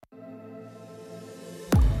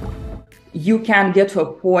you can get to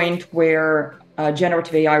a point where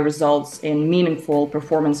generative AI results in meaningful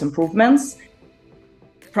performance improvements.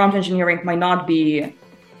 Prompt engineering might not be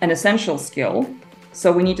an essential skill,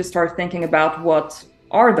 so we need to start thinking about what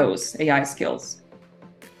are those AI skills.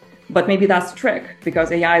 But maybe that's the trick,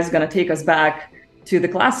 because AI is going to take us back to the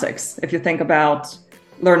classics. If you think about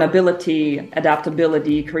learnability,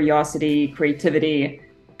 adaptability, curiosity, creativity,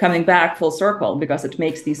 coming back full circle, because it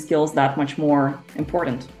makes these skills that much more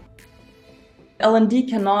important. L&D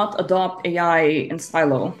cannot adopt AI in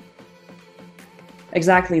silo.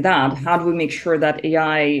 Exactly that. How do we make sure that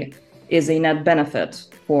AI is a net benefit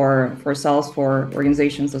for ourselves, for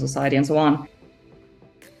organizations, the society, and so on?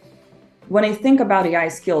 When I think about AI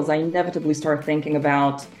skills, I inevitably start thinking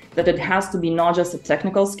about that it has to be not just a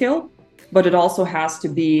technical skill, but it also has to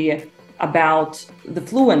be about the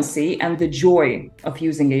fluency and the joy of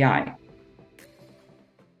using AI.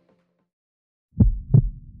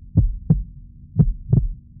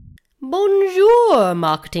 Bonjour,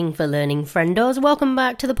 Marketing for Learning friendos. Welcome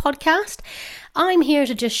back to the podcast. I'm here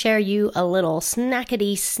to just share you a little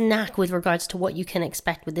snackety snack with regards to what you can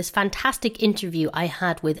expect with this fantastic interview I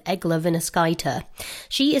had with Egle Vinauskite.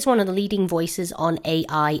 She is one of the leading voices on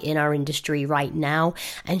AI in our industry right now,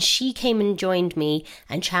 and she came and joined me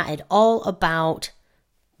and chatted all about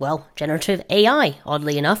generative AI,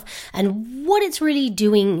 oddly enough, and what it's really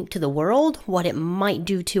doing to the world, what it might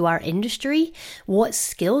do to our industry, what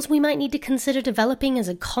skills we might need to consider developing as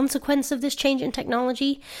a consequence of this change in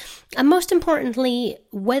technology, and most importantly,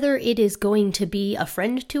 whether it is going to be a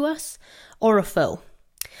friend to us or a foe.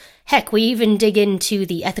 Heck, we even dig into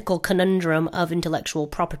the ethical conundrum of intellectual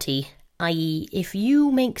property, i.e., if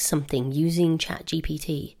you make something using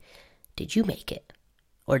ChatGPT, did you make it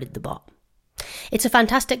or did the bot? It's a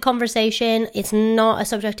fantastic conversation. It's not a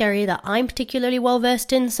subject area that I'm particularly well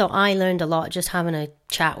versed in, so I learned a lot just having a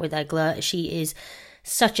chat with Egle. She is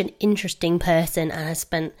such an interesting person and has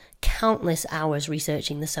spent countless hours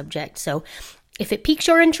researching the subject. So if it piques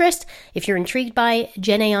your interest, if you're intrigued by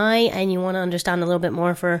Gen AI and you want to understand a little bit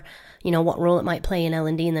more for, what role it might play in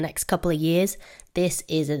L&D in the next couple of years, this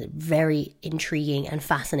is a very intriguing and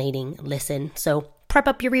fascinating listen. So prep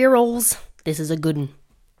up your ear rolls. This is a good one.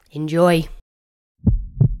 Enjoy.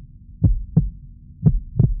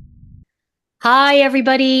 Hi,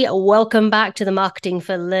 everybody. Welcome back to the Marketing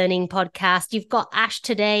for Learning podcast. You've got Ash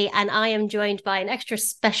today, and I am joined by an extra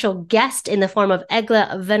special guest in the form of Egle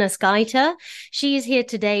Vinauskite. She is here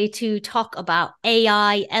today to talk about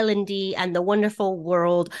AI, L&D, and the wonderful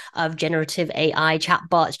world of generative AI,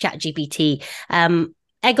 chatbots, ChatGPT.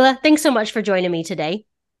 Egle, thanks so much for joining me today.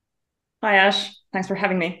 Hi, Ash. Thanks for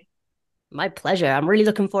having me. My pleasure. I'm really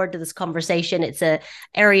looking forward to this conversation. It's an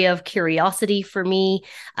area of curiosity for me,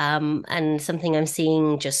 and something I'm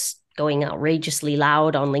seeing just going outrageously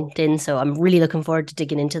loud on LinkedIn. So I'm really looking forward to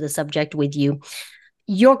digging into the subject with you.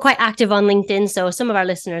 You're quite active on LinkedIn, so some of our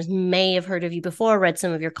listeners may have heard of you before, read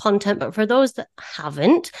some of your content, but for those that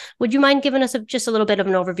haven't, would you mind giving us just a little bit of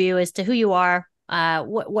an overview as to who you are,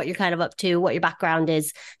 what you're kind of up to, what your background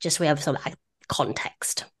is, just so we have some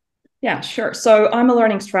context? Yeah, sure. So I'm a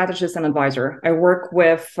learning strategist and advisor. I work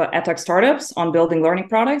with edtech startups on building learning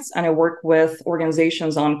products, and I work with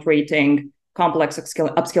organizations on creating complex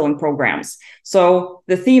upskilling programs. So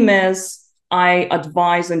the theme is I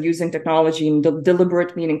advise on using technology in a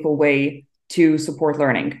deliberate, meaningful way to support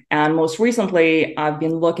learning. And most recently, I've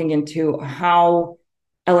been looking into how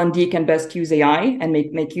L&D can best use AI and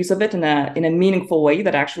make use of it in a meaningful way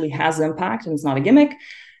that actually has impact and it's not a gimmick.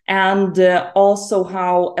 And also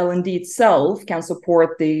how L&D itself can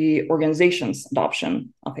support the organization's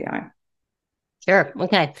adoption of AI. Sure.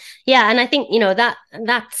 Okay. Yeah. And I think,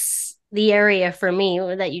 that's the area for me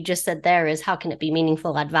that you just said there is how can it be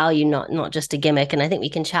meaningful, add value, not just a gimmick. And I think we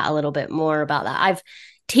can chat a little bit more about that. I've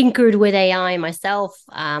tinkered with AI myself,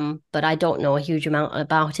 but I don't know a huge amount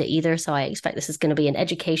about it either. So I expect this is going to be an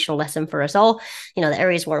educational lesson for us all. The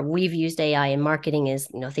areas where we've used AI in marketing is,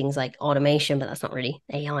 things like automation, but that's not really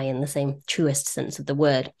AI in the same truest sense of the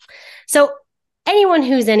word. So anyone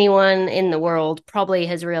in the world probably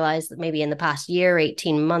has realized that maybe in the past year,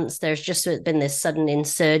 18 months, there's just been this sudden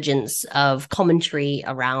insurgence of commentary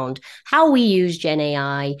around how we use Gen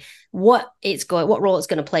AI, what role it's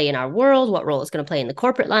going to play in our world, what role it's going to play in the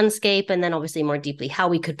corporate landscape, and then obviously more deeply, how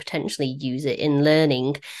we could potentially use it in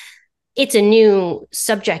learning. It's a new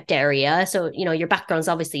subject area. So, your background's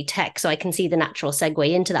obviously tech, so I can see the natural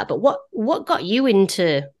segue into that. But what got you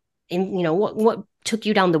what took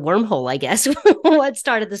you down the wormhole, I guess? What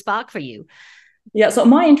started the spark for you? Yeah, so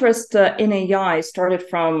my interest in AI started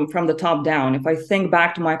from the top down. If I think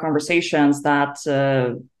back to my conversations that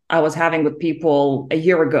I was having with people a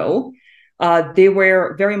year ago, they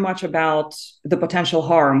were very much about the potential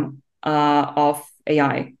harm of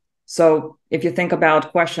AI. So if you think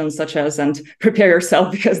about questions such as, and prepare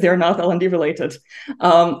yourself because they're not L&D related,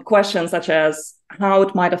 questions such as how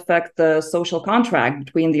it might affect the social contract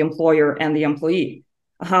between the employer and the employee,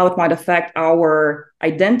 how it might affect our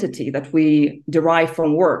identity that we derive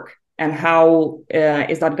from work, and how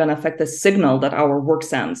is that going to affect the signal that our work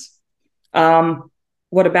sends?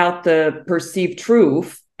 What about the perceived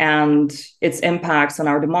truth and its impacts on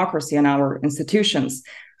our democracy and our institutions?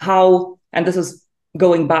 How, and this is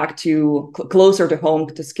going back to closer to home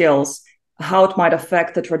to skills, how it might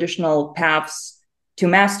affect the traditional paths to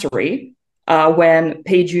mastery when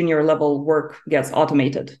paid junior level work gets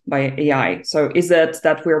automated by AI. So is it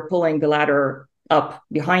that we're pulling the ladder up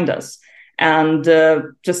behind us? And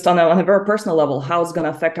just on a very personal level, how it's going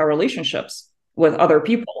to affect our relationships with other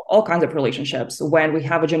people, all kinds of relationships, when we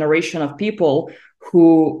have a generation of people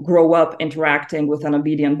who grow up interacting with an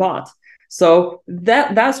obedient bot. So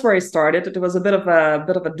that's where I started. It was a bit of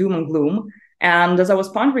a doom and gloom. And as I was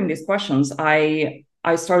pondering these questions, I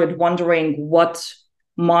started wondering what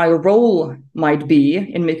my role might be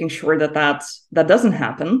in making sure that doesn't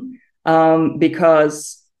happen.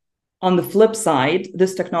 Because on the flip side,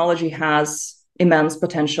 this technology has immense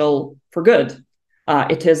potential for good.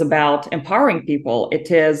 It is about empowering people.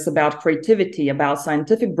 It is about creativity, about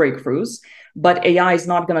scientific breakthroughs. But AI is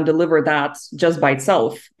not going to deliver that just by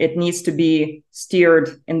itself. It needs to be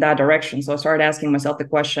steered in that direction. So I started asking myself the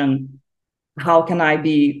question, how can I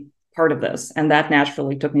be part of this? And that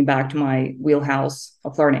naturally took me back to my wheelhouse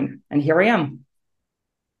of learning. And here I am.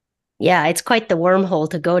 Yeah, it's quite the wormhole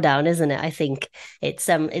to go down, isn't it? I think it's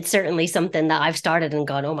certainly something that I've started and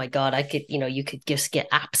gone, oh my God, I could, you could just get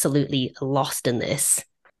absolutely lost in this.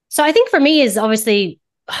 So I think for me is obviously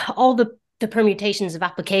all the permutations of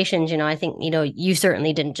applications. I think you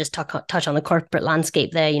certainly didn't just touch on the corporate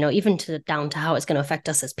landscape there. Even down to how it's going to affect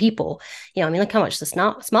us as people. I mean, look how much the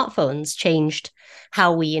smartphones changed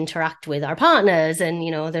how we interact with our partners. And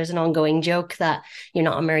there's an ongoing joke that you're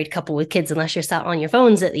not a married couple with kids unless you're sat on your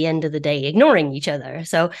phones at the end of the day, ignoring each other.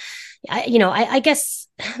 So, I guess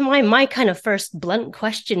my kind of first blunt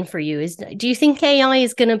question for you is: do you think AI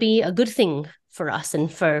is going to be a good thing for us and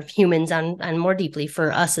for humans, and more deeply for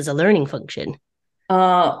us as a learning function?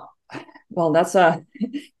 Well, that's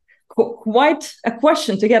quite a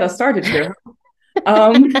question to get us started here.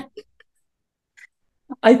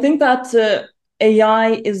 I think that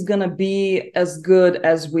AI is going to be as good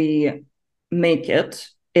as we make it.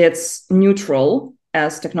 It's neutral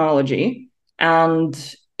as technology,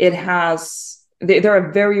 and there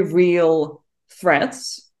are very real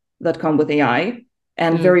threats that come with AI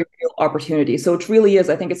and very real opportunities. So it really is,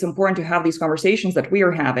 I think it's important to have these conversations that we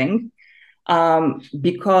are having,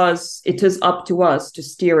 because it is up to us to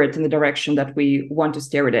steer it in the direction that we want to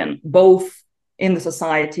steer it in, both in the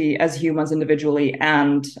society as humans individually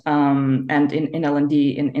and in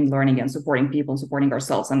L&D, in learning and supporting people, supporting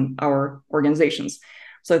ourselves and our organizations.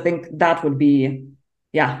 So I think that would be,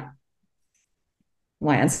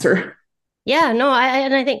 my answer. Yeah, no, I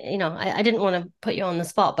think, I didn't want to put you on the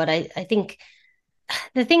spot, but I think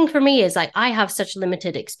the thing for me is, like, I have such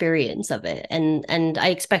limited experience of it, and I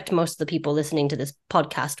expect most of the people listening to this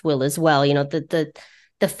podcast will as well.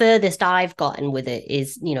 The furthest I've gotten with it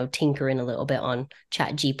is, tinkering a little bit on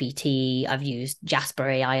ChatGPT. I've used Jasper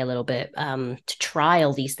AI a little bit to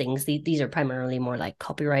trial these things. These are primarily more like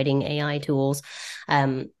copywriting AI tools.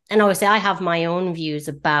 And obviously I have my own views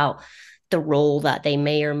about the role that they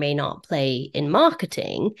may or may not play in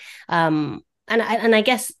marketing. And I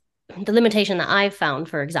guess the limitation that I've found,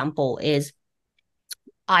 for example, is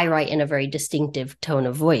I write in a very distinctive tone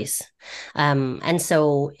of voice. And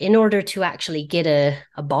so in order to actually get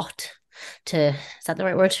a bot is that the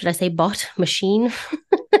right word? Should I say bot? Machine?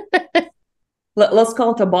 Let's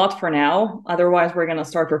call it a bot for now. Otherwise, we're going to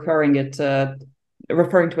start referring to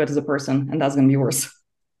it as a person, and that's going to be worse.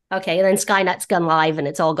 Okay, and then Skynet's gone live and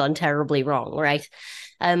it's all gone terribly wrong, right?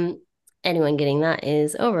 Anyone getting that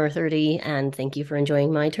is over 30, and thank you for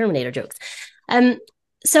enjoying my Terminator jokes.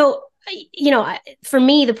 So, for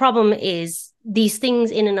me, the problem is these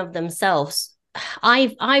things in and of themselves.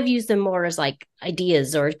 I've used them more as like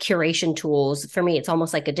ideas or curation tools. For me, it's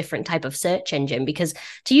almost like a different type of search engine, because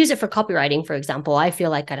to use it for copywriting, for example, I feel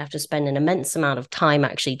like I'd have to spend an immense amount of time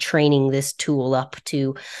actually training this tool up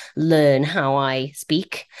to learn how I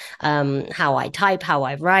speak, how I type, how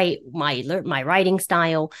I write, my writing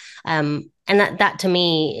style. And that to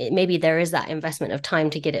me, maybe there is that investment of time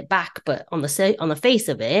to get it back, but on the face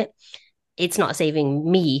of it, it's not saving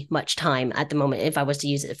me much time at the moment if I was to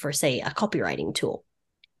use it for, say, a copywriting tool.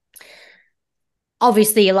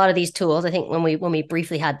 obviously a lot of these tools, I think when we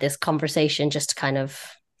briefly had this conversation just to kind of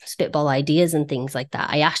spitball ideas and things like that,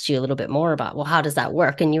 I asked you a little bit more about, well, how does that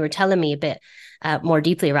work? And you were telling me a bit more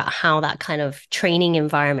deeply about how that kind of training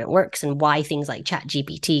environment works and why things like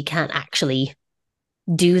ChatGPT can't actually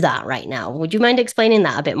do that right now. Would you mind explaining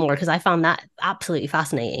that a bit more? Because I found that absolutely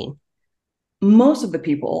fascinating. Most of the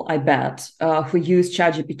people, I bet, who use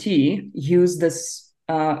ChatGPT use this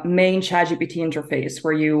main ChatGPT interface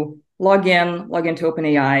where you log into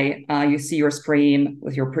OpenAI, you see your screen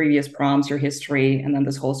with your previous prompts, your history, and then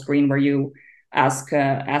this whole screen where you ask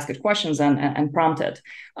it questions and prompt it.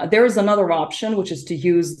 There is another option, which is to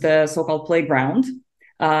use the so-called playground,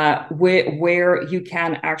 where you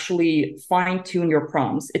can actually fine-tune your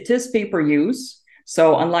prompts. It is pay-per-use.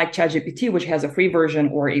 So unlike ChatGPT, which has a free version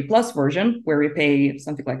or a plus version, where you pay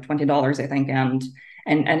something like $20, I think,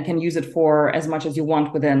 and can use it for as much as you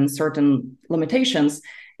want within certain limitations.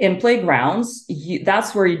 In Playgrounds,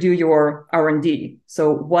 that's where you do your R&D.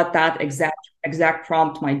 So what that exact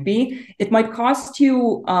prompt might be, it might cost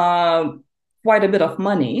you quite a bit of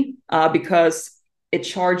money because it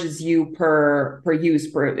charges you per use.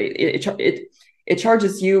 It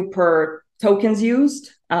charges you per tokens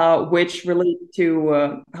used, which relate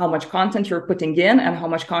to how much content you're putting in and how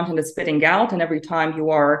much content is spitting out. And every time you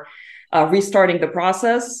are restarting the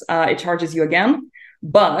process, it charges you again.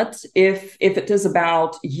 But if it is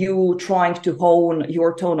about you trying to hone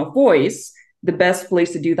your tone of voice, the best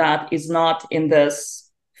place to do that is not in this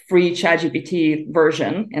free ChatGPT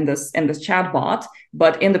version, in this chatbot,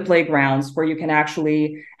 but in the Playgrounds, where you can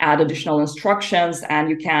actually add additional instructions, and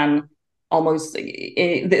you can almost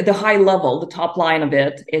the high level, the top line of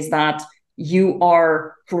it is that you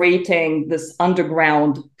are creating this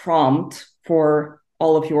underground prompt for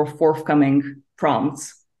all of your forthcoming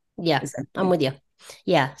prompts. Yeah, I'm with you.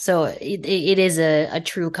 Yeah, so it is a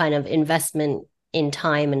true kind of investment in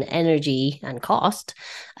time and energy and cost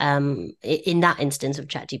in that instance of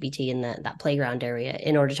ChatGPT in that playground area,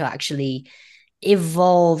 in order to actually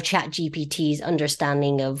evolve ChatGPT's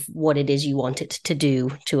understanding of what it is you want it to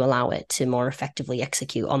do to allow it to more effectively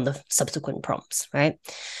execute on the subsequent prompts, right?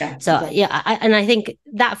 Yeah. So Exactly. yeah, I think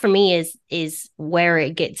that for me is where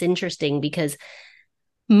it gets interesting, because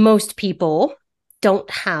most people don't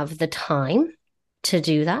have the time to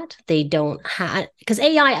do that. They don't have, because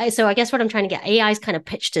AI, so I guess what I'm trying to get, AI is kind of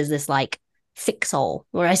pitched as this like fix all,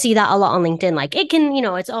 where I see that a lot on LinkedIn. Like it can,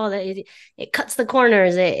 it's all that it cuts the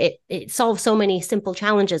corners, it solves so many simple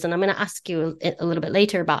challenges. And I'm going to ask you a little bit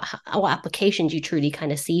later about what applications you truly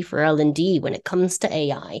kind of see for L&D when it comes to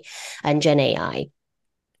AI and Gen AI.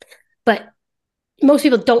 But most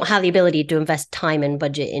people don't have the ability to invest time and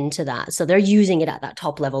budget into that. So they're using it at that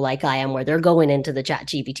top level, like I am, where they're going into the Chat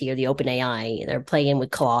GPT or the OpenAI, they're playing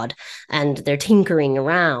with Claude and they're tinkering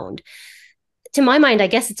around. To my mind, I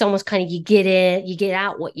guess it's almost kind of you get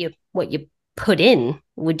out what you put in.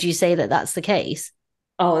 Would you say that that's the case?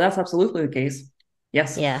 Oh, that's absolutely the case.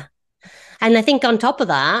 Yes. Yeah. And I think on top of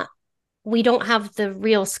that, we don't have the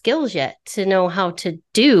real skills yet to know how to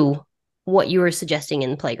do what you were suggesting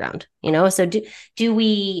in the playground, so do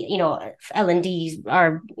we, L&D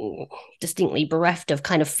are distinctly bereft of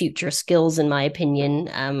kind of future skills, in my opinion.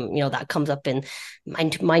 That comes up in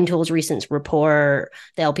MindTools recent report,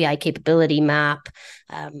 the LPI capability map.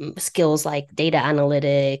 Skills like data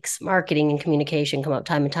analytics, marketing, and communication come up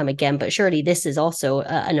time and time again, but surely this is also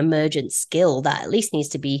an emergent skill that at least needs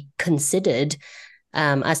to be considered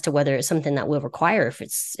as to whether it's something that we'll require if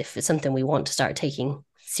it's something we want to start taking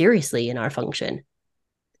seriously in our function.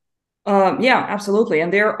 Yeah, absolutely.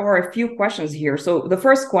 And there are a few questions here. So the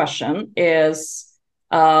first question is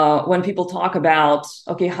when people talk about,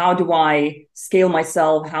 okay, how do I scale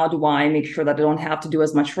myself? How do I make sure that I don't have to do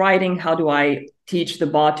as much writing? How do I teach the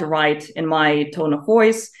bot to write in my tone of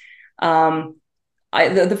voice?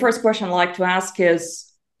 The first question I like to ask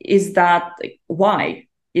is that why?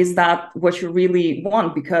 Is that what you really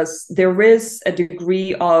want? Because there is a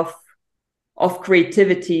degree of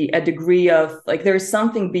creativity, a degree of like there's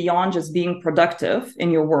something beyond just being productive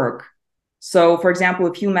in your work. So, for example,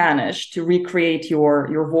 if you manage to recreate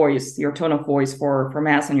your voice, your tone of voice for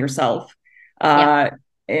Mass and yourself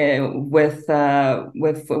with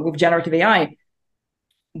generative AI,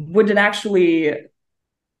 would it actually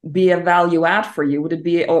be a value add for you? Would it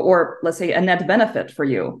be, or let's say, a net benefit for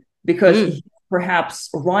you? Because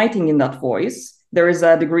perhaps writing in that voice, there is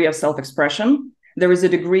a degree of self-expression. There is a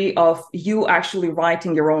degree of you actually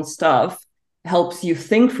writing your own stuff helps you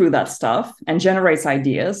think through that stuff and generates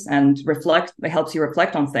ideas and reflect. It helps you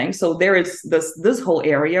reflect on things. So there is this whole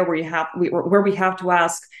area where we have to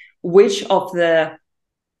ask which of the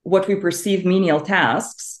what we perceive menial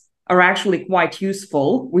tasks are actually quite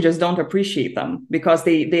useful. We just don't appreciate them because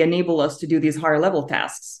they enable us to do these higher level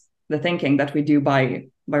tasks, the thinking that we do by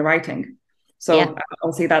writing. So yeah.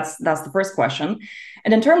 I'll say that's the first question.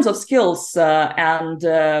 And in terms of skills and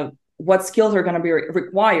what skills are going to be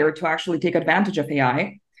required to actually take advantage of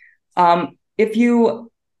AI, if you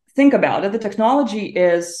think about it, the technology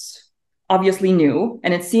is obviously new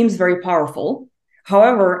and it seems very powerful.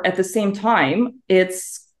 However, at the same time,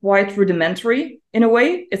 it's quite rudimentary in a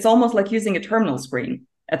way. It's almost like using a terminal screen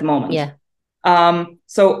at the moment. Yeah.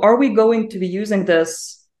 So are we going to be using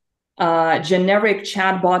this generic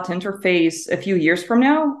chatbot interface a few years from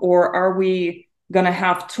now, or are we going to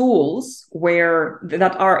have tools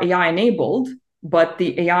that are AI enabled, but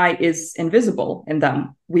the AI is invisible in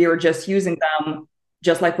them? We are just using them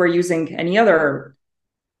just like we're using any other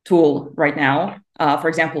tool right now. For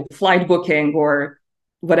example, flight booking or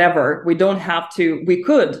whatever. We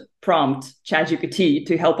could prompt ChatGPT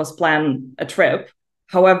to help us plan a trip.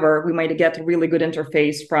 However, we might get a really good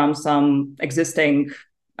interface from some existing,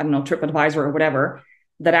 I don't know, TripAdvisor or whatever,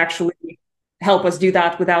 that actually help us do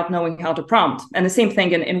that without knowing how to prompt. And the same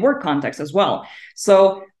thing in work context as well.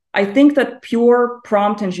 So I think that pure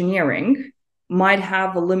prompt engineering might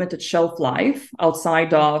have a limited shelf life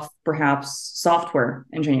outside of perhaps software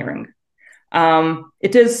engineering.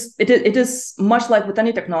 It is much like with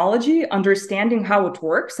any technology, understanding how it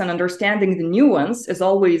works and understanding the nuance is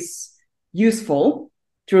always useful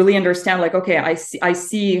to really understand, like, okay, I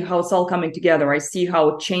see how it's all coming together. I see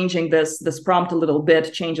how changing this prompt a little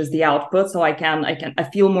bit changes the output. So I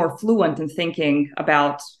feel more fluent in thinking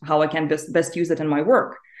about how I can best use it in my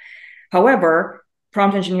work. However,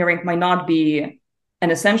 prompt engineering might not be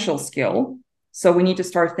an essential skill. So we need to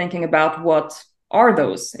start thinking about what are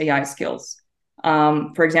those AI skills.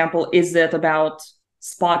 For example, is it about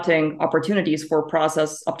spotting opportunities for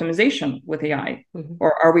process optimization with AI? Mm-hmm.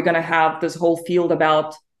 Or are we going to have this whole field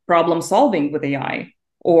about problem solving with AI?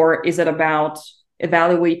 Or is it about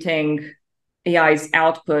evaluating AI's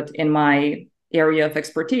output in my area of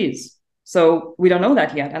expertise? So we don't know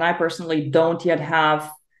that yet. And I personally don't yet have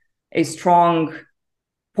a strong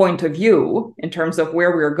point of view in terms of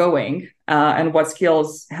where we're going and what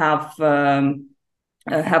skills have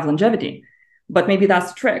longevity. But maybe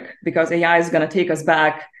that's the trick, because AI is going to take us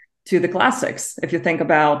back to the classics. If you think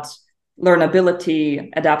about learnability,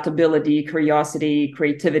 adaptability, curiosity,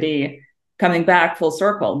 creativity, coming back full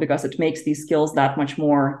circle, because it makes these skills that much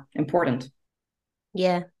more important.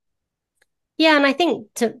 Yeah. Yeah, and I think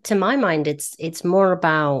to my mind, it's more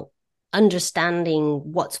about understanding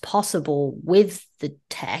what's possible with the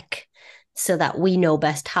tech so that we know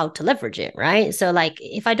best how to leverage it, right? So like,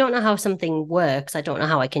 if I don't know how something works, I don't know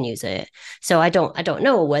how I can use it. So I don't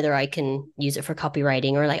know whether I can use it for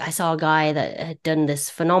copywriting, or like I saw a guy that had done this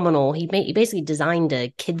phenomenal, he basically designed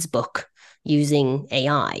a kid's book using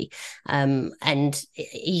AI. And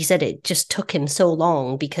he said it just took him so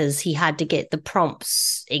long because he had to get the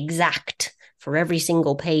prompts exact for every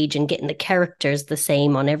single page, and getting the characters the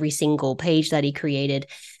same on every single page that he created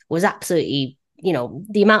was absolutely,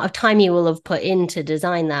 the amount of time you will have put in to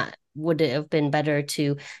design that would it have been better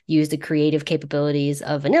to use the creative capabilities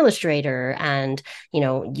of an illustrator and,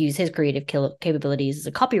 use his creative capabilities as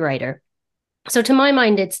a copywriter. So to my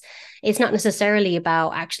mind, it's not necessarily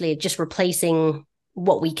about actually just replacing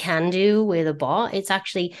what we can do with a bot. It's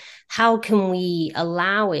actually, how can we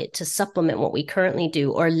allow it to supplement what we currently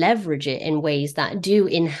do, or leverage it in ways that do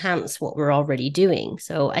enhance what we're already doing.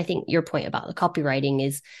 So I think your point about the copywriting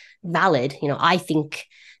is valid. I think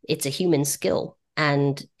it's a human skill,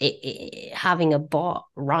 and having a bot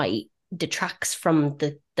write detracts from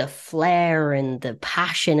the flair and the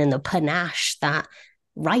passion and the panache that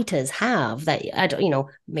writers have, that I don't,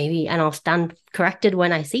 maybe, and I'll stand corrected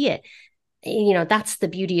when I see it. That's the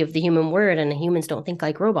beauty of the human word, and humans don't think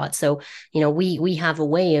like robots. So, we have a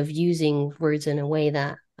way of using words in a way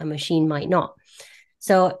that a machine might not.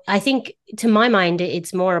 So I think, to my mind,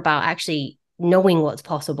 it's more about actually knowing what's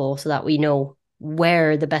possible so that we know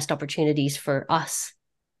where the best opportunities for us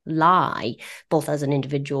lie, both as an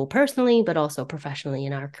individual personally, but also professionally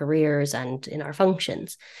in our careers and in our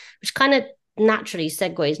functions, which kind of naturally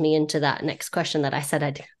segues me into that next question that I said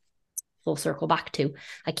I'd full circle back to.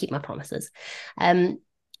 I keep my promises.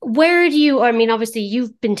 Where do you, obviously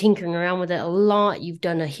you've been tinkering around with it a lot. You've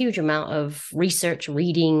done a huge amount of research,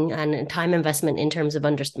 reading, and time investment in terms of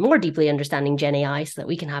more deeply understanding Gen AI so that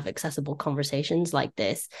we can have accessible conversations like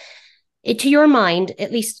this. To your mind,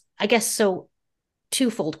 at least, I guess, so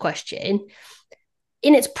twofold question.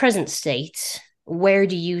 In its present state, where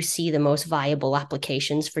do you see the most viable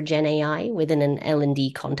applications for Gen AI within an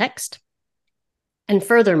L&D context? And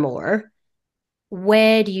furthermore,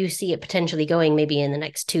 Where do you see it potentially going maybe in the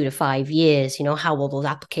next 2 to 5 years? How will those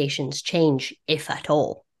applications change, if at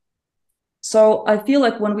all? So I feel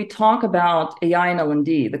like when we talk about AI and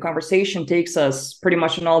L&D, the conversation takes us pretty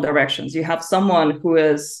much in all directions. You have someone who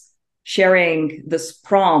is sharing this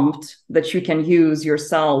prompt that you can use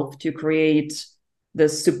yourself to create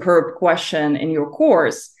this superb question in your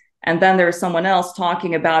course. And then there's someone else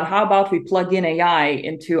talking about how about we plug in AI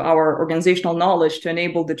into our organizational knowledge to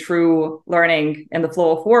enable the true learning in the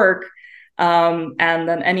flow of work. And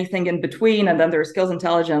then anything in between, and then there's skills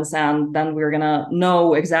intelligence, and then we're gonna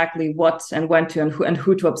know exactly what and when to and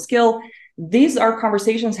who to upskill. These are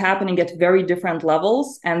conversations happening at very different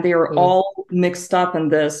levels, and they are all mixed up in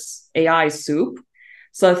this AI soup.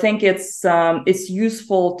 So I think it's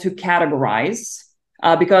useful to categorize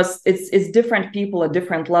because it's different people at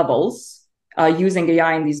different levels using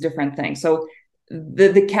AI in these different things. So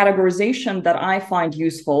the categorization that I find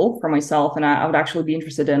useful for myself, and I would actually be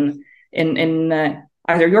interested in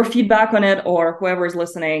either your feedback on it or whoever is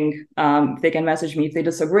listening, they can message me if they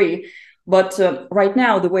disagree. But right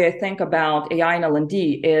now, the way I think about AI and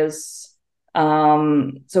L&D is there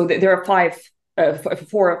are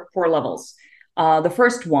four levels. The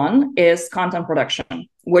first one is content production,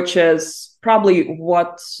 which is probably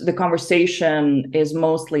what the conversation is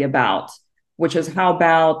mostly about, which is how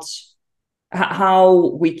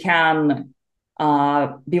we can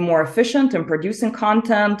be more efficient in producing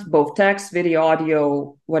content, both text, video,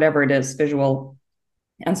 audio, whatever it is, visual,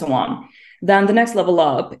 and so on. Then the next level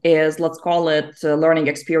up is, let's call it learning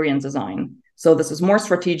experience design. So this is more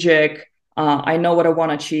strategic. I know what I want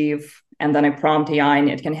to achieve, and then I prompt AI, and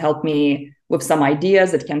it can help me with some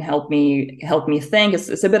ideas. It can help me think.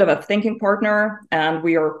 It's a bit of a thinking partner, and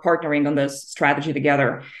we are partnering on this strategy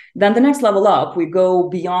together. Then the next level up, we go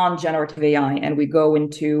beyond generative AI, and we go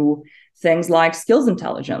into things like skills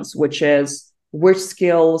intelligence, which is which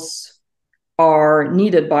skills are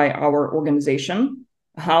needed by our organization.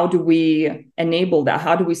 How do we enable that?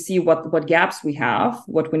 How do we see what gaps we have,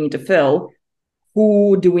 what we need to fill?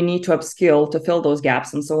 Who do we need to upskill to fill those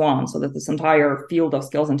gaps, and so on, so that this entire field of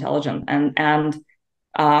skills intelligence and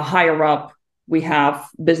higher up, we have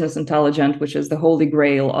business intelligence, which is the holy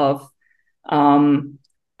grail of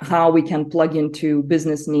how we can plug into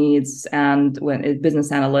business needs and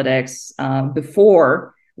business analytics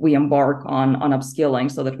before we embark on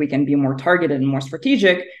upskilling, so that we can be more targeted and more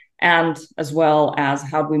strategic, and as well as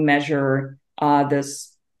how we measure this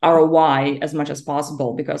ROI as much as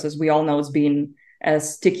possible, because as we all know, it's been a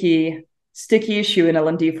sticky issue in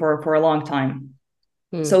L&D for a long time.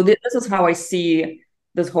 So this is how I see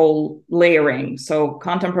this whole layering. So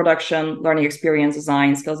content production, learning experience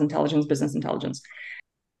design, skills intelligence, business intelligence.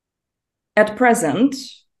 At present,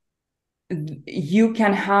 you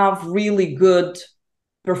can have really good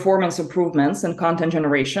performance improvements in content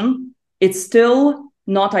generation. It's still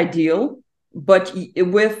not ideal, but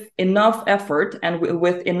with enough effort and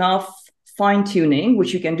with enough fine-tuning,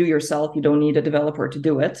 which you can do yourself, you don't need a developer to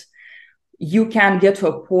do it, you can get to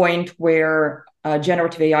a point where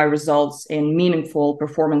generative AI results in meaningful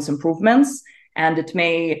performance improvements, and it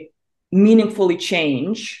may meaningfully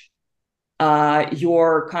change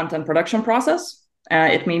your content production process.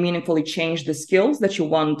 It may meaningfully change the skills that you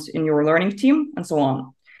want in your learning team, and so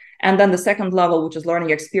on. And then the second level, which is learning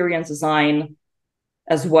experience design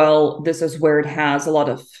as well, this is where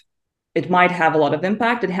it might have a lot of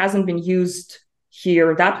impact. It hasn't been used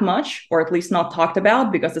here that much, or at least not talked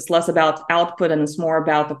about, because it's less about output and it's more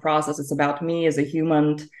about the process. It's about me as a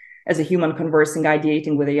human conversing,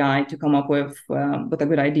 ideating with AI to come up with a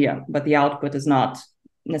good idea. But the output is not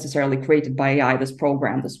necessarily created by AI, this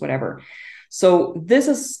program, this whatever. So this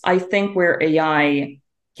is, I think, where AI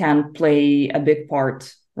can play a big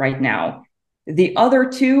part right now. The other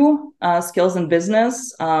two, skills and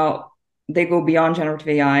business, they go beyond generative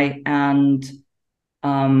AI, and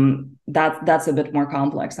that's a bit more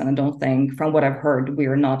complex. And I don't think, from what I've heard, we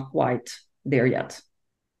are not quite there yet.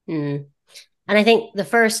 And I think the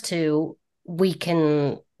first two, we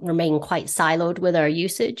can remain quite siloed with our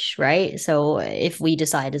usage, right? So if we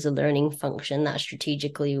decide as a learning function that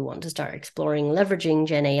strategically we want to start exploring leveraging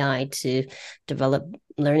Gen AI to develop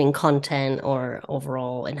learning content or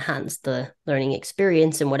overall enhance the learning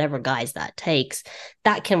experience in whatever guise that takes,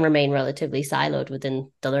 that can remain relatively siloed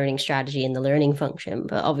within the learning strategy and the learning function.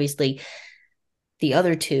 But obviously, the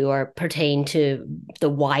other two pertain to the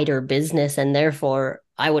wider business, and therefore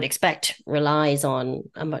I would expect relies on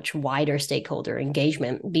a much wider stakeholder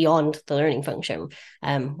engagement beyond the learning function,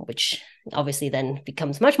 which obviously then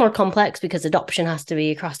becomes much more complex because adoption has to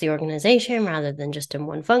be across the organization rather than just in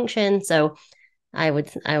one function. So I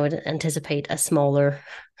would anticipate a smaller,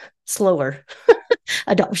 slower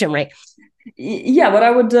adoption rate? Yeah, but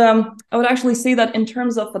I would actually say that in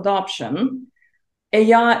terms of adoption,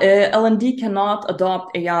 AI L&D cannot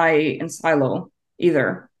adopt AI in silo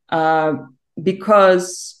either,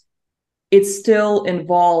 because it still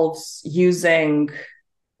involves using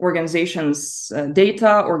organizations'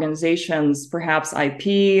 data, organizations perhaps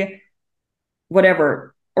IP,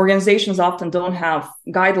 whatever. Organizations often don't have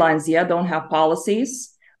guidelines yet, don't have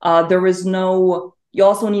policies. There is no. You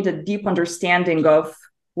also need a deep understanding of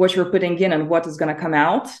what you're putting in and what is going to come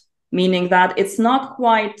out, meaning that it's not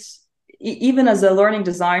quite, even as a learning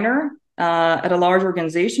designer at a large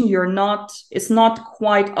organization, it's not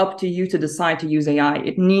quite up to you to decide to use AI.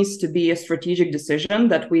 It needs to be a strategic decision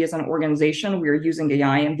that we as an organization, we are using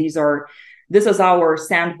AI, and this is our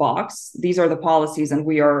sandbox. These are the policies, and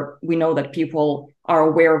we know that people are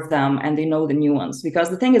aware of them and they know the nuance. Because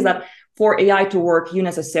the thing is that for AI to work,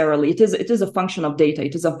 it is a function of data.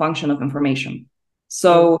 It is a function of information.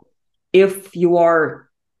 So if you're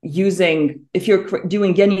doing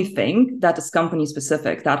anything that is company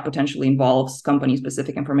specific, that potentially involves company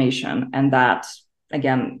specific information. And that,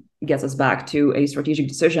 again, gets us back to a strategic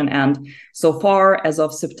decision. And so far, as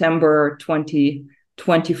of September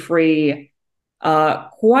 2023,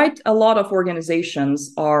 quite a lot of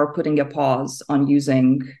organizations are putting a pause on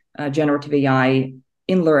using generative AI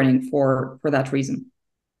in learning for that reason.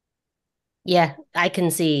 Yeah, I can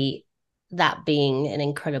see that being an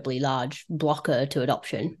incredibly large blocker to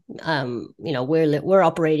adoption. We're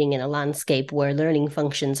operating in a landscape where learning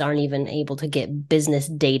functions aren't even able to get business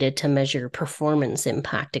data to measure performance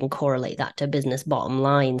impact and correlate that to business bottom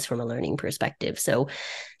lines from a learning perspective. So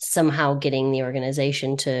somehow getting the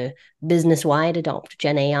organization to business-wide adopt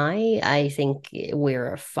Gen AI, I think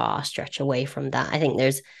we're a far stretch away from that. I think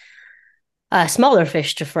there's smaller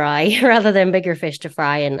fish to fry rather than bigger fish to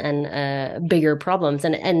fry and bigger problems.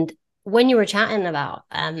 And when you were chatting about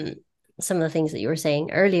some of the things that you were saying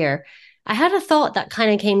earlier, I had a thought that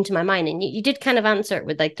kind of came to my mind, and you did kind of answer it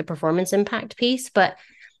with like the performance impact piece, but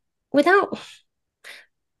without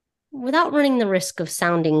running the risk of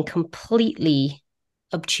sounding completely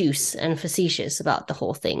obtuse and facetious about the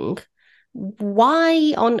whole thing,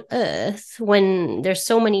 why on earth, when there's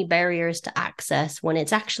so many barriers to access, when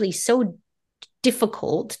it's actually so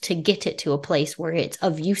difficult to get it to a place where it's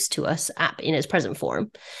of use to us in its present form,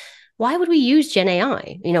 why would we use Gen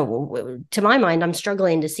AI? To my mind, I'm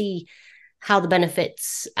struggling to see how the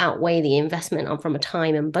benefits outweigh the investment from a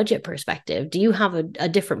time and budget perspective. Do you have a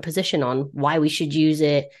different position on why we should use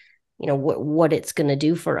it? What it's going to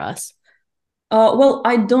do for us? Well,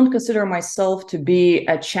 I don't consider myself to be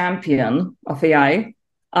a champion of AI.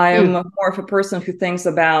 I am more of a person who thinks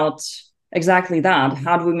about exactly that.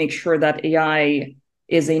 How do we make sure that AI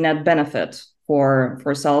is a net benefit for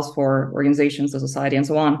ourselves, for organizations, the society, and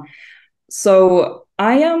so on? So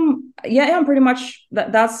I am pretty much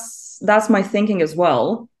that's my thinking as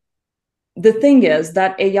well. The thing is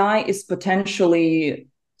that AI is potentially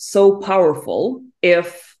so powerful and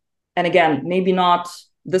again, maybe not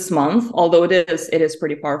this month, although it is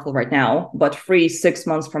pretty powerful right now, but 6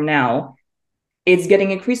 months from now, it's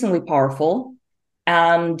getting increasingly powerful.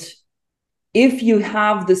 And if you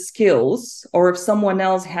have the skills, or if someone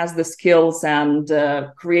else has the skills and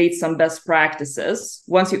create some best practices,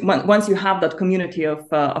 once you have that community of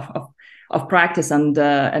practice and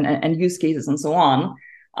use cases and so on,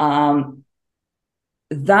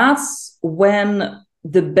 that's when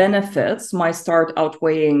the benefits might start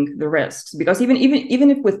outweighing the risks. Because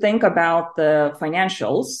even if we think about the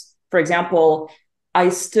financials, for example, I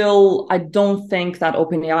don't think that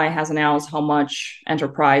OpenAI has announced how much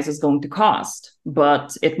enterprise is going to cost,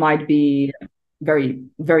 but it might be very,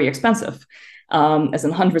 very expensive, as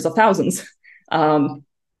in hundreds of thousands. And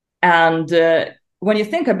when you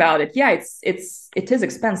think about it, yeah, it is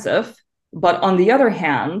expensive. But on the other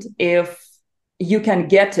hand, if you can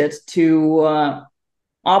get it to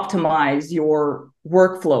optimize your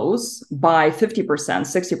workflows by 50%,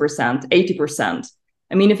 60%, 80%.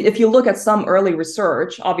 I mean, if you look at some early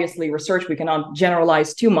research, obviously research we cannot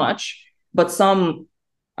generalize too much, but some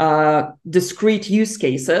discrete use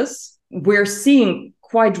cases, we're seeing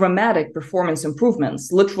quite dramatic performance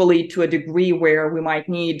improvements, literally to a degree where we might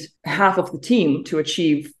need half of the team to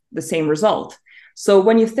achieve the same result. So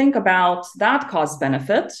when you think about that cost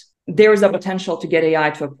benefit, there is a potential to get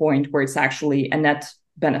AI to a point where it's actually a net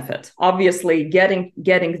benefit. Obviously,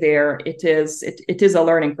 getting there, it is a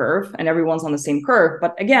learning curve, and everyone's on the same curve.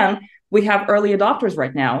 But again, we have early adopters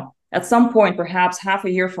right now. At some point, perhaps half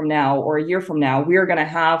a year from now or a year from now, we are going to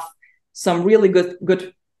have some really good,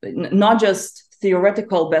 not just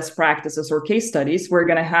theoretical best practices or case studies. We're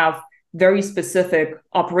going to have very specific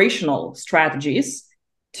operational strategies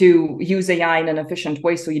to use AI in an efficient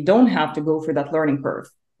way so you don't have to go through that learning curve,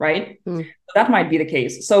 right? That might be the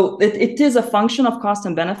case. So it is a function of cost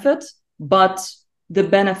and benefit, but the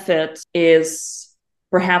benefit is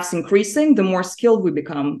perhaps increasing the more skilled we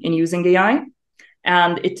become in using AI.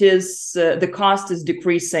 And it is the cost is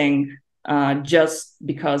decreasing just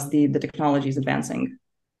because the technology is advancing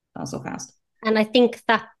so fast. And I think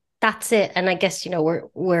that's it. And I guess,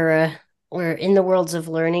 we're in the worlds of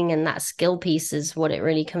learning, and that skill piece is what it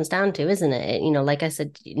really comes down to, isn't it? Like I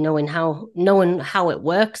said, knowing how it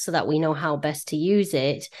works so that we know how best to use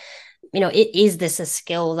it. Is this a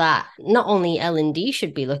skill that not only L&D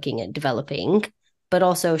should be looking at developing, but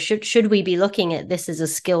also should we be looking at this as a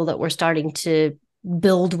skill that we're starting to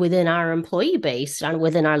build within our employee base and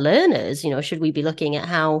within our learners? Should we be looking at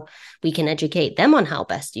how we can educate them on how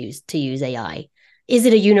best to use AI? Is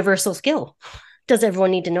it a universal skill? Does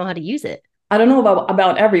everyone need to know how to use it? I don't know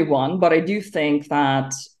about everyone, but I do think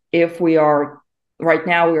that if we are right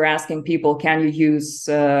now, we're asking people, can you use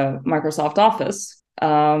Microsoft Office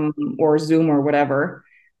or Zoom or whatever,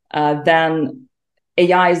 then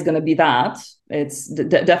AI is going to be that. It's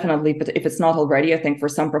definitely, but if it's not already, I think for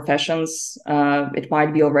some professions, it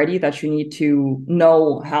might be already that you need to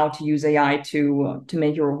know how to use AI to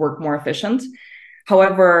make your work more efficient.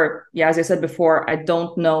 However, yeah, as I said before, I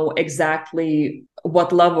don't know exactly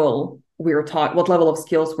what level what level of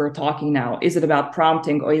skills we're talking now. Is it about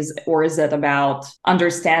prompting, or is it about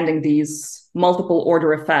understanding these multiple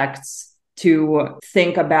order effects to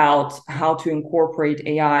think about how to incorporate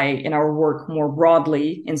AI in our work more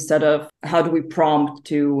broadly, instead of how do we prompt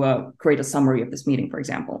to create a summary of this meeting, for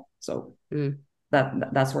example. So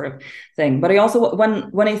that sort of thing. But I also,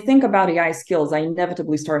 when I think about AI skills, I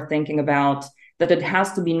inevitably start thinking about that it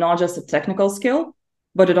has to be not just a technical skill,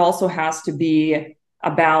 but it also has to be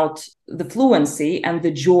about the fluency and the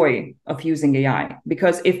joy of using AI.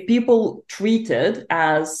 Because if people treat it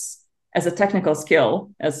as a technical skill,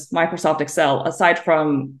 as Microsoft Excel, aside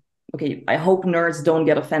from, okay, I hope nerds don't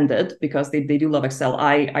get offended because they do love Excel.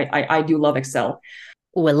 I do love Excel.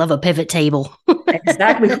 Oh, I love a pivot table.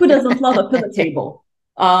 Exactly. Who doesn't love a pivot table?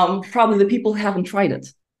 Probably the people who haven't tried it.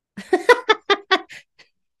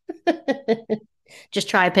 Just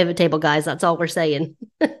try a pivot table, guys. That's all we're saying.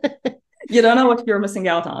 You don't know what you're missing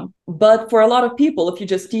out on. But for a lot of people, if you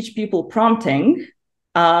just teach people prompting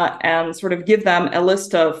and sort of give them a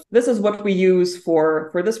list of, this is what we use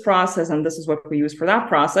for this process and this is what we use for that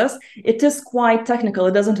process, it is quite technical.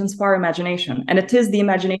 It doesn't inspire imagination. And it is the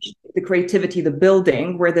imagination, the creativity, the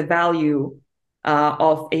building where the value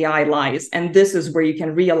of AI lies. And this is where you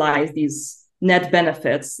can realize these net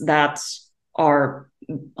benefits that are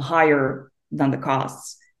higher than the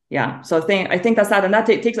costs. Yeah, so I think that's that. And that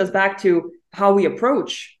takes us back to how we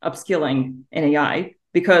approach upskilling in AI.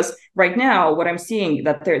 Because right now, what I'm seeing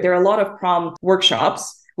that there are a lot of prompt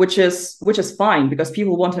workshops, which is fine because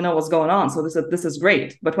people want to know what's going on. So this is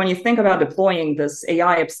great. But when you think about deploying this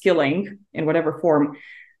AI upskilling in whatever form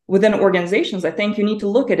within organizations, I think you need to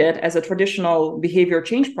look at it as a traditional behavior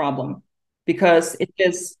change problem, because it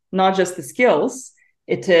is not just the skills,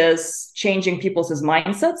 it is changing people's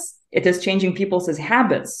mindsets. It is changing people's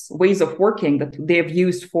habits, ways of working that they've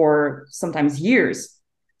used for sometimes years.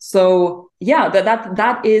 So yeah,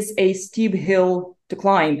 that is a steep hill to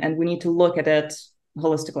climb, and we need to look at it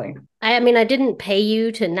holistically. I mean, I didn't pay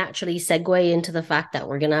you to naturally segue into the fact that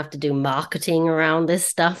we're going to have to do marketing around this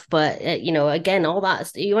stuff. But, again, all that,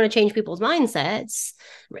 you want to change people's mindsets,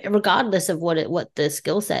 regardless of what the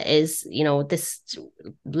skill set is. This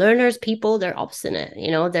learners, people, they're obstinate,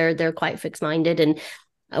 they're quite fixed minded. And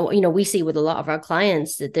we see with a lot of our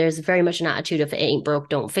clients that there's very much an attitude of it ain't broke,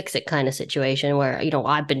 don't fix it kind of situation where,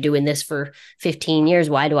 I've been doing this for 15 years.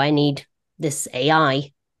 Why do I need this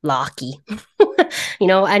AI larky?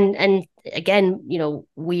 And again,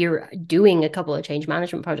 we're doing a couple of change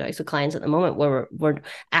management projects with clients at the moment where we're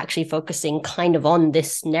actually focusing kind of on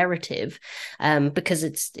this narrative because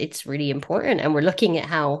it's really important. And we're looking at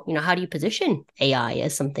how do you position AI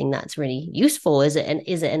as something that's really useful? Is it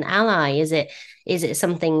an ally? Is it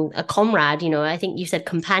something, a comrade? I think you said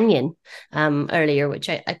companion earlier, which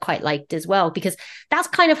I quite liked as well, because that's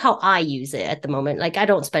kind of how I use it at the moment. Like, I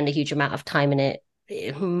don't spend a huge amount of time in it,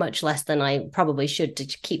 much less than I probably should, to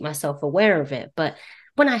keep myself aware of it. But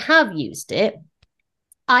when I have used it,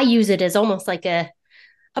 I use it as almost like a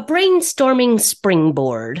brainstorming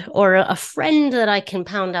springboard, or a friend that I can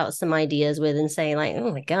pound out some ideas with and say, like,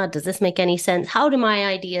 oh my God, does this make any sense? How do my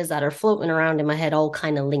ideas that are floating around in my head all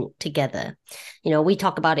kind of link together? We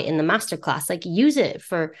talk about it in the masterclass, like use it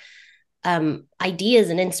for ideas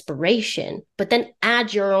and inspiration, but then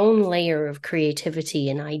add your own layer of creativity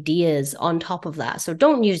and ideas on top of that. So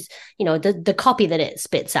don't use, the copy that it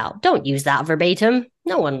spits out. Don't use that verbatim.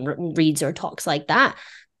 No one reads or talks like that,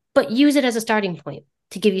 but use it as a starting point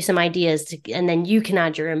to give you some ideas and then you can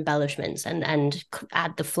add your embellishments and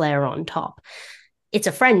add the flair on top. It's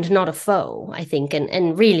a friend, not a foe, I think.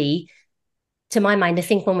 And really, to my mind, I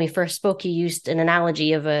think when we first spoke, you used an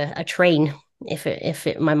analogy of a train,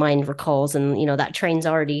 if my mind recalls, and that train's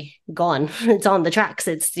already gone. It's on the tracks.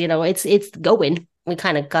 It's going. We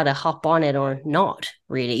kind of gotta hop on it or not,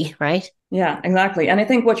 really, right? Yeah, exactly. And I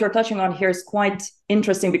think what you're touching on here is quite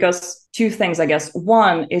interesting because two things, I guess.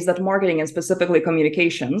 One is that marketing and specifically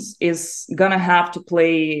communications is gonna have to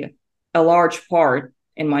play a large part,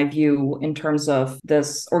 in my view, in terms of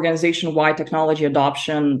this organization-wide technology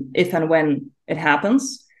adoption, if and when it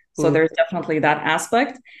happens. So there's definitely that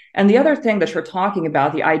aspect. And the other thing that you're talking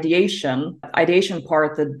about, the ideation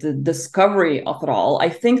part, the discovery of it all, I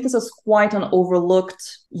think this is quite an overlooked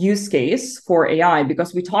use case for AI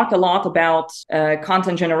because we talk a lot about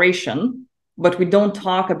content generation, but we don't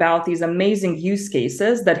talk about these amazing use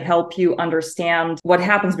cases that help you understand what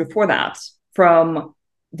happens before that, from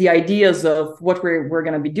the ideas of what we're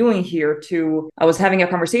going to be doing here to, I was having a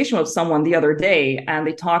conversation with someone the other day and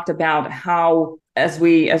they talked about how, as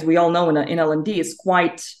we all know in L&D, it's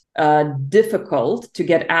quite difficult to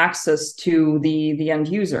get access to the end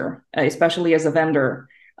user, especially as a vendor,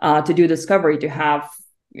 to do discovery, to have,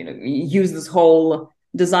 use this whole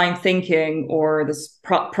design thinking or this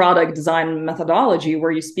product design methodology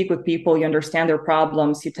where you speak with people, you understand their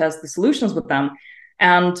problems, you test the solutions with them.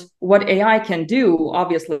 And what AI can do,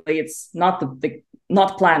 obviously, it's not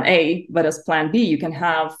not plan A, but as plan B, you can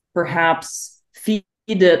have perhaps feed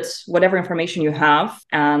it whatever information you have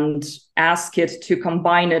and ask it to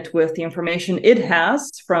combine it with the information it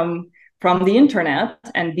has from the internet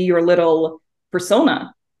and be your little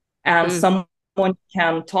persona. And someone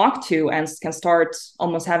can talk to and can start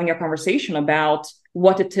almost having a conversation about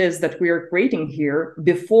what it is that we're creating here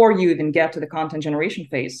before you even get to the content generation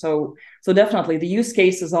phase. So definitely the use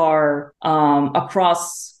cases are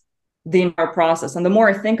across the entire process. And the more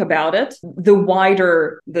I think about it, the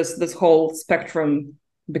wider this whole spectrum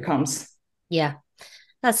becomes. Yeah,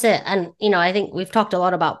 that's it. And, I think we've talked a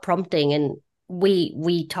lot about prompting, and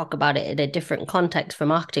we talk about it in a different context for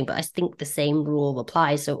marketing, but I think the same rule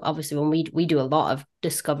applies. So obviously when we do a lot of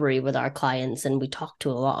discovery with our clients and we talk to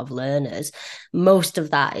a lot of learners, most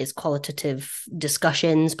of that is qualitative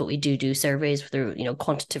discussions, but we do surveys through,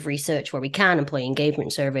 quantitative research where we can, employee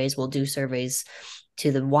engagement surveys, we'll do surveys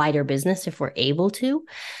to the wider business if we're able to.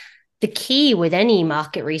 The key with any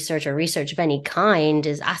market research or research of any kind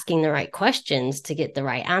is asking the right questions to get the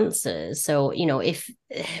right answers. So, if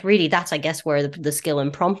really that's, I guess, where the skill in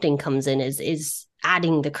prompting comes in is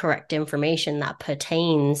adding the correct information that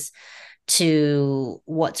pertains to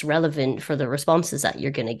what's relevant for the responses that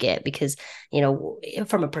you're going to get. Because,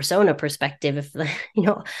 from a persona perspective, if,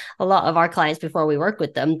 a lot of our clients, before we work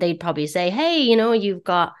with them, they'd probably say, hey, you've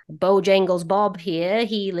got Bojangles Bob here.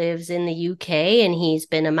 He lives in the UK and he's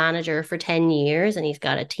been a manager for 10 years and he's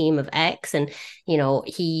got a team of X and,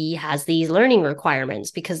 he has these learning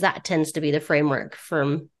requirements, because that tends to be the framework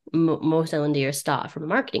from most L&Ders start from a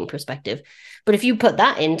marketing perspective. But if you put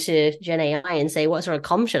that into Gen AI and say, what sort of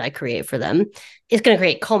comms should I create for them? It's going to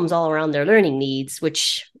create comms all around their learning needs,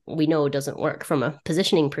 which we know doesn't work from a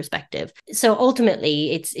positioning perspective. So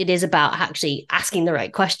ultimately, it is about actually asking the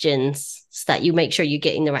right questions so that you make sure you're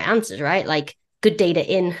getting the right answers, right? Like good data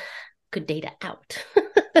in, good data out.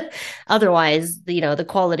 Otherwise, the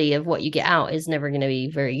quality of what you get out is never going to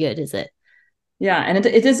be very good, is it? Yeah, and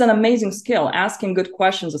it is an amazing skill. Asking good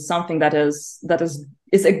questions is something that is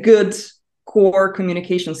a good core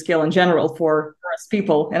communication skill in general for us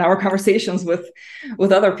people in our conversations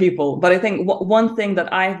with other people. But I think one thing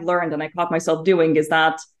that I've learned and I caught myself doing is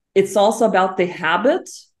that it's also about the habit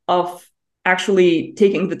of actually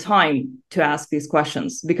taking the time to ask these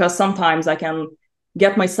questions, because sometimes I can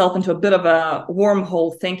get myself into a bit of a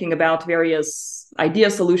wormhole thinking about various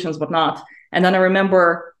ideas, solutions, whatnot. And then I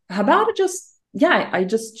remember, how about I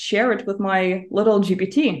just share it with my little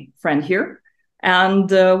GPT friend here. And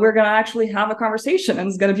we're going to actually have a conversation, and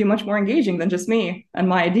it's going to be much more engaging than just me and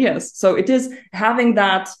my ideas. So it is having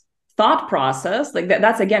that thought process, like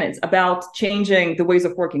that's again, it's about changing the ways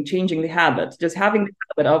of working, changing the habit, just having the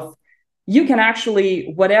habit of, you can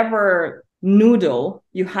actually, whatever noodle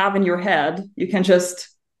you have in your head, you can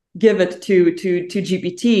just give it to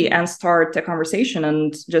GPT and start a conversation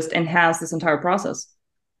and just enhance this entire process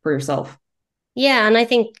for yourself. Yeah, and I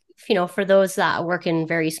think, for those that work in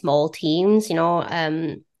very small teams,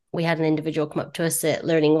 we had an individual come up to us at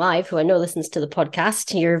Learning Live, who I know listens to the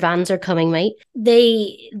podcast. Your vans are coming, mate.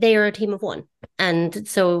 They are a team of one. And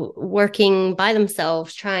so working by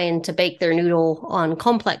themselves, trying to bake their noodle on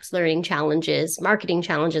complex learning challenges, marketing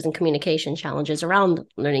challenges, and communication challenges around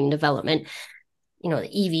learning and development, the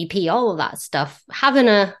EVP, all of that stuff, having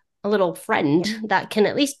a little friend that can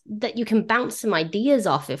at least that you can bounce some ideas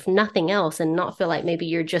off, if nothing else, and not feel like maybe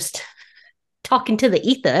you're just talking to the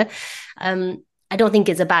ether. I don't think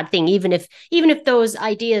it's a bad thing, even if those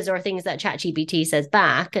ideas are things that ChatGPT says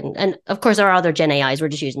back, and of course our other Gen AIs, we're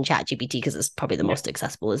just using ChatGPT because it's probably the most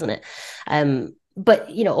accessible, isn't it? But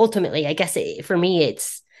ultimately, I guess for me,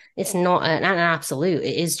 it's not an absolute.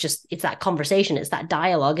 It's that conversation, it's that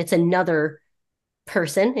dialogue, it's another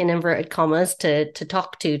person in inverted commas to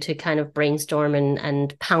talk to kind of brainstorm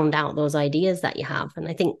and pound out those ideas that you have, and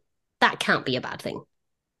I think that can't be a bad thing.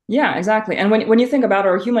 Yeah, exactly. And when you think about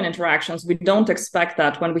our human interactions, we don't expect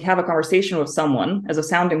that when we have a conversation with someone as a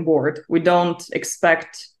sounding board, we don't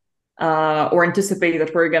expect or anticipate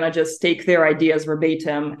that we're going to just take their ideas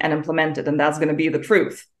verbatim and implement it, and that's going to be the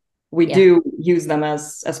truth. We do use them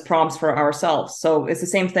as prompts for ourselves. So it's the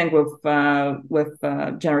same thing with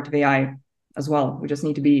generative AI as well. We just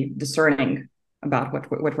need to be discerning about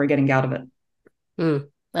what we're getting out of it.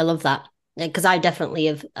 I love that. Because I definitely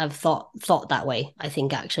have thought that way. I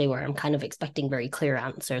think actually where I'm kind of expecting very clear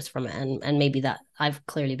answers from it, and maybe that I've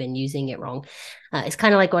clearly been using it wrong. It's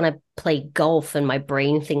kind of like when I play golf and my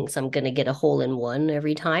brain thinks I'm going to get a hole in one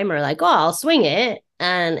every time, or like, oh, I'll swing it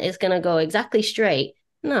and it's going to go exactly straight.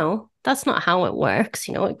 No, that's not how it works.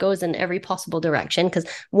 It goes in every possible direction, because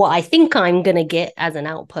what I think I'm going to get as an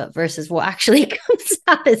output versus what actually comes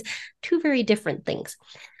out is two very different things.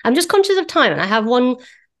 I'm just conscious of time, and I have one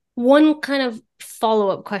kind of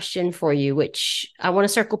follow-up question for you, which I want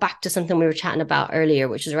to circle back to something we were chatting about earlier,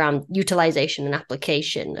 which is around utilization and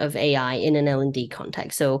application of AI in an L&D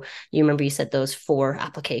context. So you remember you said those 4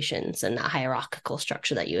 applications and that hierarchical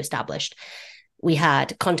structure that you established. We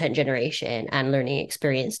had content generation and learning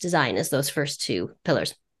experience design as those first 2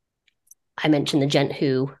 pillars. I mentioned the gent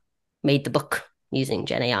who made the book using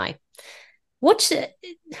Gen AI.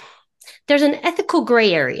 There's an ethical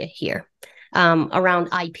gray area here. Around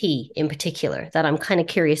IP in particular, that I'm kind of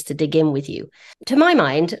curious to dig in with you. To my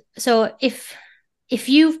mind, so if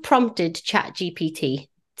you've prompted ChatGPT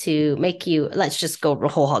to make you, let's just go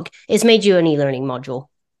whole hog, it's made you an e-learning module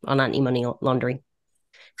on anti-money laundering.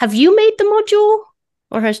 Have you made the module,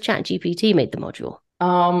 or has ChatGPT made the module?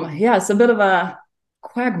 Yeah, it's a bit of a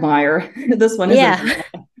quagmire. This one isn't.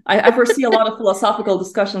 I foresee a lot of philosophical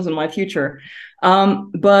discussions in my future.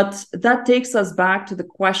 But that takes us back to the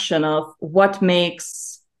question of what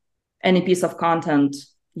makes any piece of content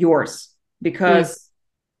yours. Because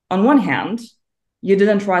on one hand, you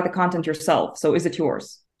didn't write the content yourself, so is it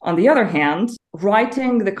yours? On the other hand,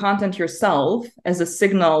 writing the content yourself as a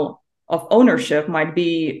signal of ownership might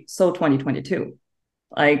be so 2022.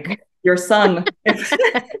 Like your son...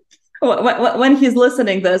 when he's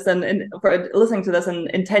listening this and for listening to this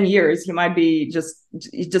in 10 years, he might be just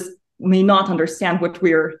may not understand what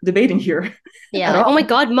we're debating here. Yeah. Like, oh my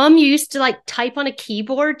God, Mom, you used to like type on a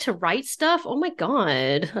keyboard to write stuff. Oh my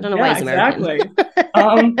God. I don't know why he's American.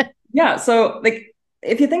 Exactly. Yeah. So like,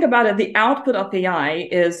 if you think about it, the output of AI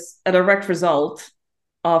is almost a direct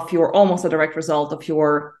result of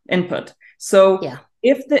your input. So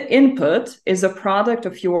if the input is a product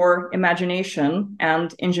of your imagination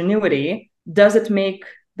and ingenuity, does it make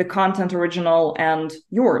the content original and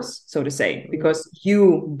yours, so to say, because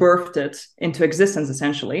you birthed it into existence,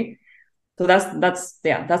 essentially? So that's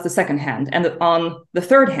the second hand. And on the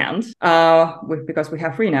third hand, because we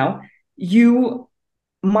have 3 now, you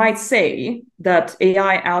might say that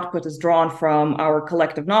AI output is drawn from our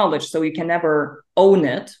collective knowledge, so you can never own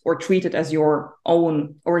it or treat it as your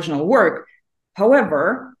own original work.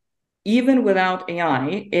 However, even without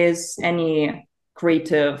AI, is any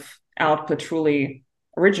creative output truly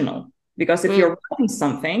original? Because if you're writing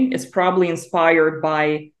something, it's probably inspired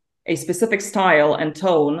by a specific style and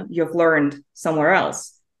tone you've learned somewhere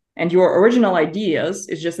else. And your original ideas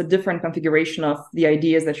is just a different configuration of the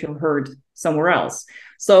ideas that you've heard somewhere else.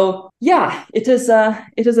 So yeah, it is a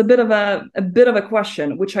bit of a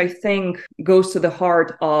question, which I think goes to the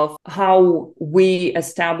heart of how we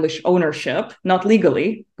establish ownership, not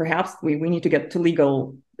legally. Perhaps we need to get to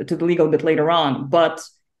the legal bit later on, but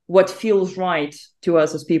what feels right to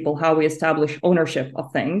us as people, how we establish ownership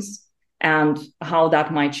of things, and how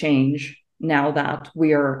that might change now that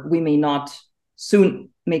we may not soon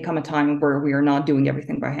may come a time where we are not doing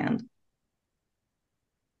everything by hand.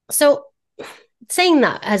 So saying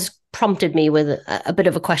that as prompted me with a bit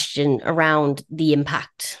of a question around the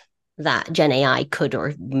impact that Gen AI could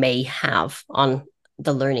or may have on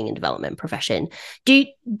the learning and development profession. Do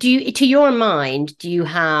you, to your mind, do you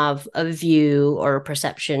have a view or a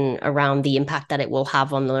perception around the impact that it will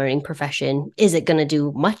have on the learning profession? Is it going to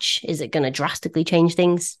do much? Is it going to drastically change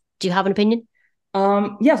things? Do you have an opinion?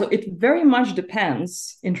 Yeah, so it very much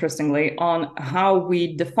depends, interestingly, on how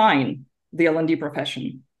we define the L&D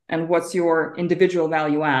profession and what's your individual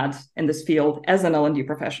value add in this field as an L&D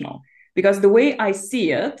professional. Because the way I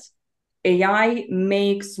see it, AI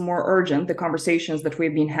makes more urgent the conversations that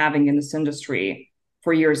we've been having in this industry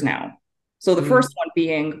for years now. So the first one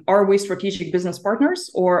being, are we strategic business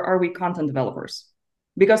partners or are we content developers?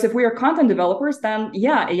 Because if we are content developers, then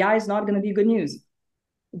yeah, AI is not going to be good news.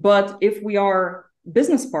 But if we are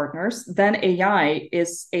business partners, then AI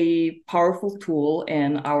is a powerful tool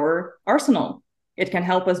in our arsenal. It can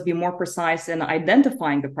help us be more precise in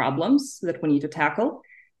identifying the problems that we need to tackle,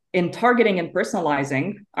 in targeting and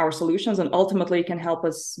personalizing our solutions, and ultimately can help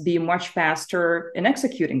us be much faster in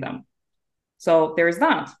executing them. So there's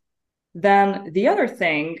that. Then the other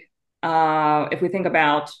thing, if we think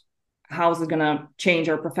about how is it going to change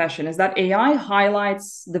our profession, is that AI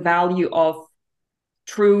highlights the value of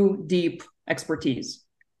true deep expertise,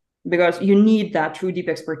 because you need that true deep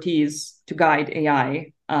expertise to guide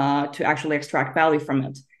AI to actually extract value from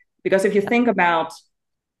it. Because if you think about,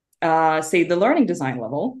 say, the learning design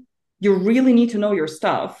level, you really need to know your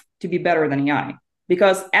stuff to be better than AI.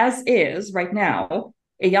 Because as is right now,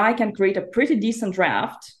 AI can create a pretty decent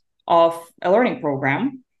draft of a learning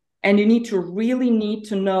program, and you really need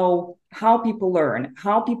to know how people learn,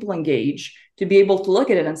 how people engage, to be able to look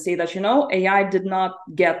at it and say that, AI did not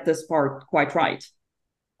get this part quite right.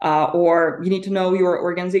 Or you need to know your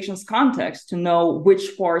organization's context to know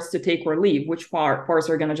which parts to take or leave, which parts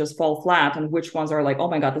are going to just fall flat, and which ones are like, oh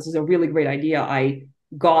my God, this is a really great idea. I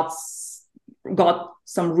got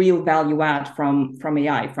some real value add from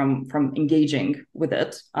AI, from engaging with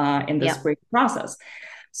it in this great process.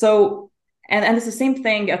 So, and it's the same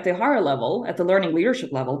thing at the higher level, at the learning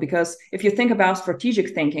leadership level, because if you think about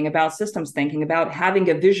strategic thinking, about systems thinking, about having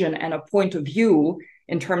a vision and a point of view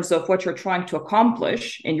in terms of what you're trying to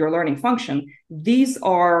accomplish in your learning function, these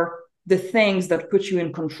are the things that put you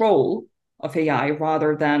in control of AI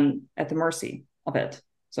rather than at the mercy of it.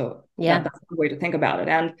 So that's the way to think about it.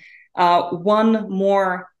 And one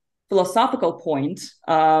more philosophical point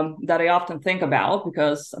that I often think about,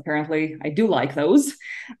 because apparently I do like those,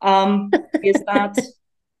 is that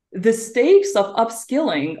the stakes of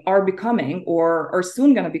upskilling are becoming, or are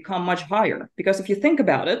soon going to become, much higher. Because if you think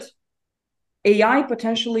about it, AI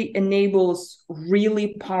potentially enables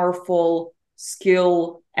really powerful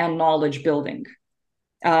skill and knowledge building.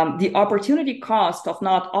 The opportunity cost of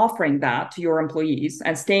not offering that to your employees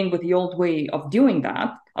and staying with the old way of doing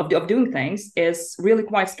that, of doing things, is really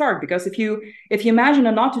quite stark. Because if you imagine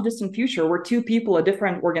a not too distant future where two people at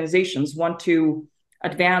different organizations want to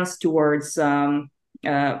advance towards a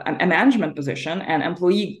management position, and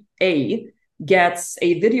employee A gets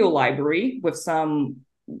a video library with some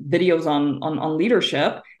videos on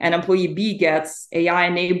leadership, and employee B gets AI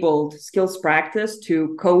enabled skills practice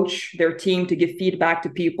to coach their team, to give feedback to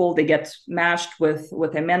people. They get matched with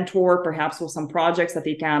a mentor, perhaps with some projects that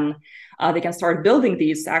they can start building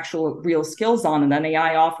these actual real skills on, and then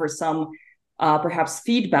AI offers some perhaps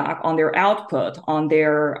feedback on their output, on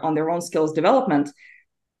their own skills development.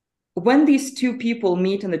 When these two people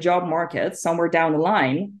meet in the job market somewhere down the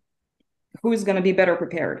line, who is going to be better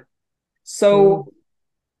prepared? So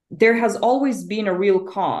there has always been a real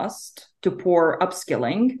cost to poor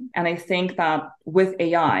upskilling. And I think that with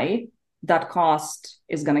AI, that cost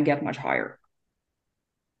is going to get much higher.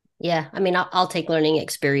 Yeah, I mean, I'll take learning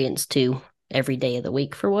experience too every day of the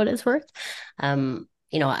week for what it's worth.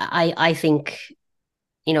 I think,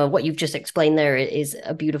 what you've just explained there is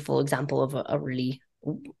a beautiful example of a really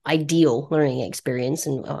ideal learning experience,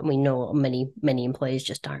 and we know many employees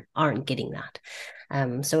just aren't getting that.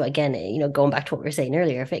 So again, going back to what we were saying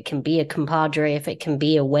earlier, if it can be a compadre, if it can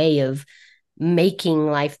be a way of making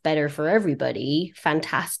life better for everybody,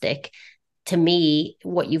 fantastic. To me,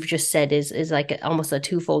 what you've just said is like almost a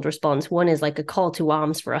twofold response. One is like a call to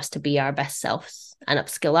arms for us to be our best selves and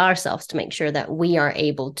upskill ourselves to make sure that we are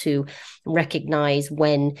able to recognize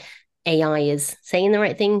when AI is saying the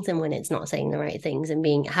right things and when it's not saying the right things,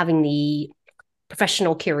 and having the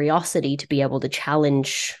professional curiosity to be able to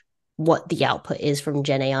challenge what the output is from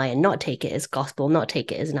Gen AI and not take it as gospel, not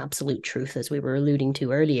take it as an absolute truth, as we were alluding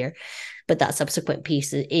to earlier. But that subsequent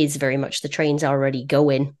piece is very much the train's already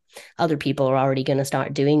going. other people are already going to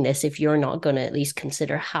start doing this if you're not going to at least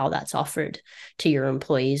consider how that's offered to your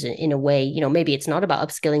employees in a way, maybe it's not about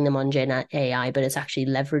upskilling them on Gen AI, but it's actually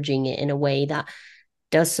leveraging it in a way that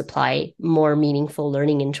does supply more meaningful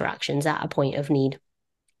learning interactions at a point of need.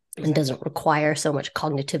 Exactly. And doesn't require so much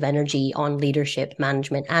cognitive energy on leadership,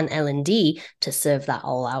 management, and L&D to serve that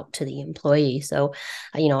all out to the employee. So,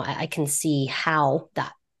 I can see how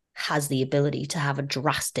that has the ability to have a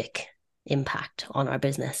drastic impact on our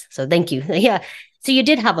business. So thank you. Yeah. So you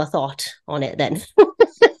did have a thought on it then.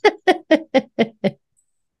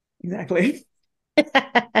 Exactly.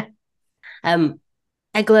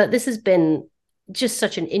 Egle, this has been just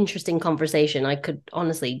such an interesting conversation. I could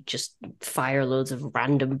honestly just fire loads of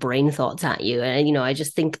random brain thoughts at you. And, I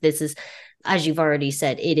just think this is, as you've already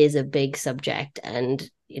said, it is a big subject. And,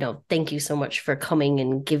 thank you so much for coming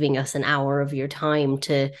and giving us an hour of your time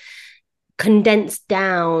to condense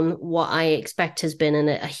down what I expect has been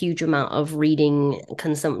a huge amount of reading,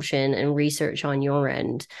 consumption, and research on your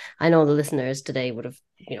end. I know the listeners today would have,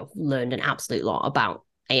 learned an absolute lot about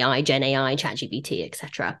AI, Gen AI, ChatGPT,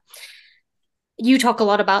 etc. You talk a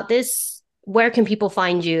lot about this. Where can people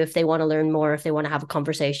find you if they want to learn more, if they want to have a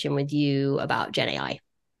conversation with you about Gen AI?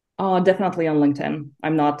 Definitely on LinkedIn.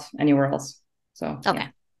 I'm not anywhere else. So, okay.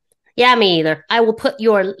 Yeah, me either. I will put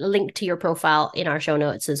your link to your profile in our show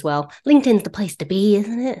notes as well. LinkedIn's the place to be,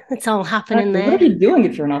 isn't it? It's all happening there. What are you doing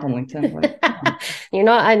if you're not on LinkedIn?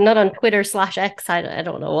 I'm not on Twitter/X. I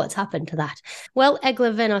don't know what's happened to that. Well,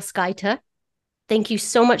 Egle Vinauskite, thank you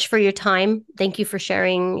so much for your time. Thank you for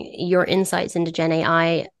sharing your insights into Gen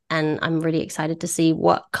AI. And I'm really excited to see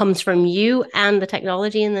what comes from you and the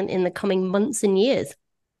technology in the coming months and years.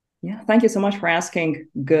 Yeah, thank you so much for asking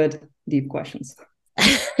good, deep questions.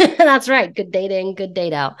 That's right. Good data in, good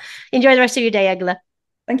data out. Enjoy the rest of your day, Egle.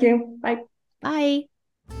 Thank you. Bye. Bye.